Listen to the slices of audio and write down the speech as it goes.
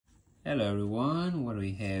Hello everyone, what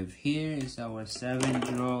we have here is our 7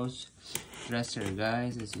 drawers dresser,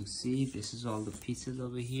 guys. As you see, this is all the pieces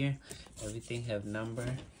over here. Everything have number,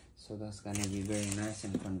 so that's gonna be very nice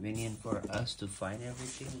and convenient for us to find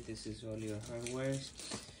everything. This is all your hardwares.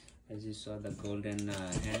 As you saw, the golden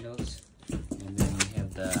handles, and then we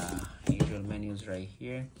have the usual menus right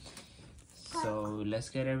here. So let's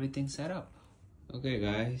get everything set up. Okay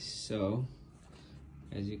guys, so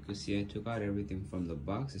as you can see, I took out everything from the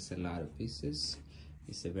box. It's a lot of pieces.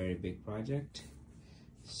 It's a very big project,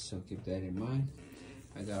 so keep that in mind.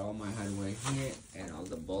 I got all my hardware here and all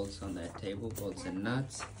the bolts on that table, bolts and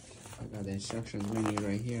nuts. I got the instructions menu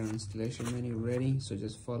right here, installation menu ready, so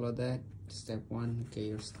just follow that. Step 1,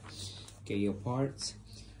 get your parts.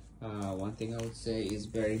 One thing I would say is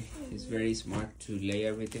very smart to lay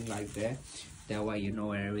everything like that. That way you know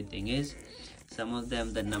where everything is. Some of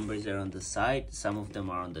them, the numbers are on the side, some of them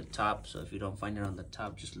are on the top. So if you don't find it on the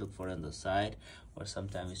top, just look for it on the side, or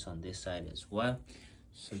sometimes it's on this side as well.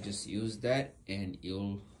 So just use that and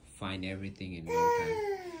you'll find everything in no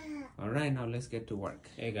time. All right, now let's get to work.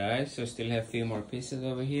 Hey guys, so still have a few more pieces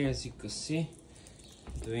over here. As you can see,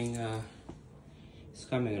 it's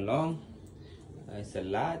coming along. It's a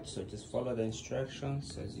lot, so just follow the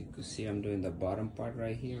instructions. As you can see, I'm doing the bottom part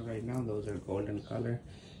right here right now. Those are golden color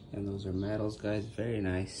and those are metals, guys. Very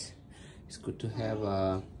nice. It's good to have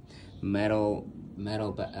a metal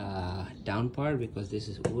down part, because this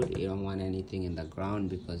is wood. You don't want anything in the ground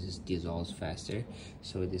because it dissolves faster.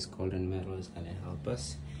 So this golden metal is gonna help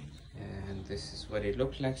us. And this is what it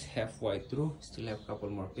looks like halfway through. Still have a couple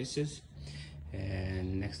more pieces,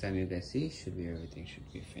 and next time you guys see, everything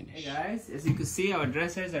should be finished. Hey guys, as you can see, our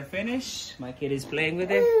dressers are finished. My kid is playing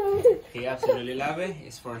with it. He absolutely love it.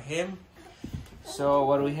 It's for him. So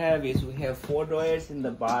what we have is, we have 4 drawers in the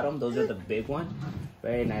bottom. Those are the big one,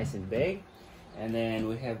 very nice and big. And then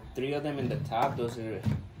we have 3 of them in the top. Those are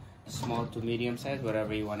small to medium size,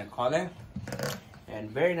 whatever you want to call it. And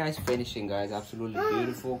very nice finishing, guys. Absolutely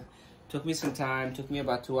beautiful. Took me some time. Took me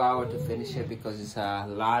about 2 hours to finish it, because it's a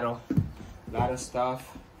lot of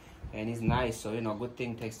stuff, and it's nice. So you know, good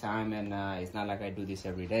thing takes time, and it's not like I do this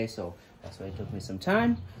every day, so that's why it took me some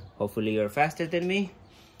time. Hopefully you're faster than me.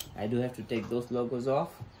 I do have to take those logos off,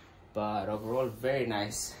 but overall very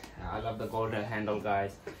nice. I love the golden handle,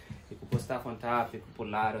 guys. You can put stuff on top, you can put a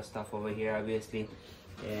lot of stuff over here, obviously.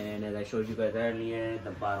 And as I showed you guys earlier, the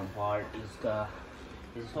bottom part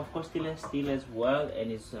is of course steel as well,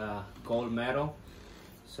 and it's gold metal,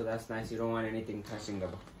 so that's nice. You don't want anything touching the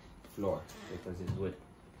floor because it's wood.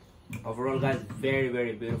 Overall, guys,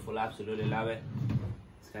 very beautiful. Absolutely love it.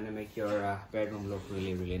 It's gonna make your bedroom look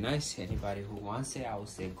really nice. Anybody who wants it, I would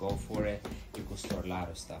say go for it. You can store a lot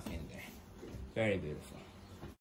of stuff in there. Very beautiful.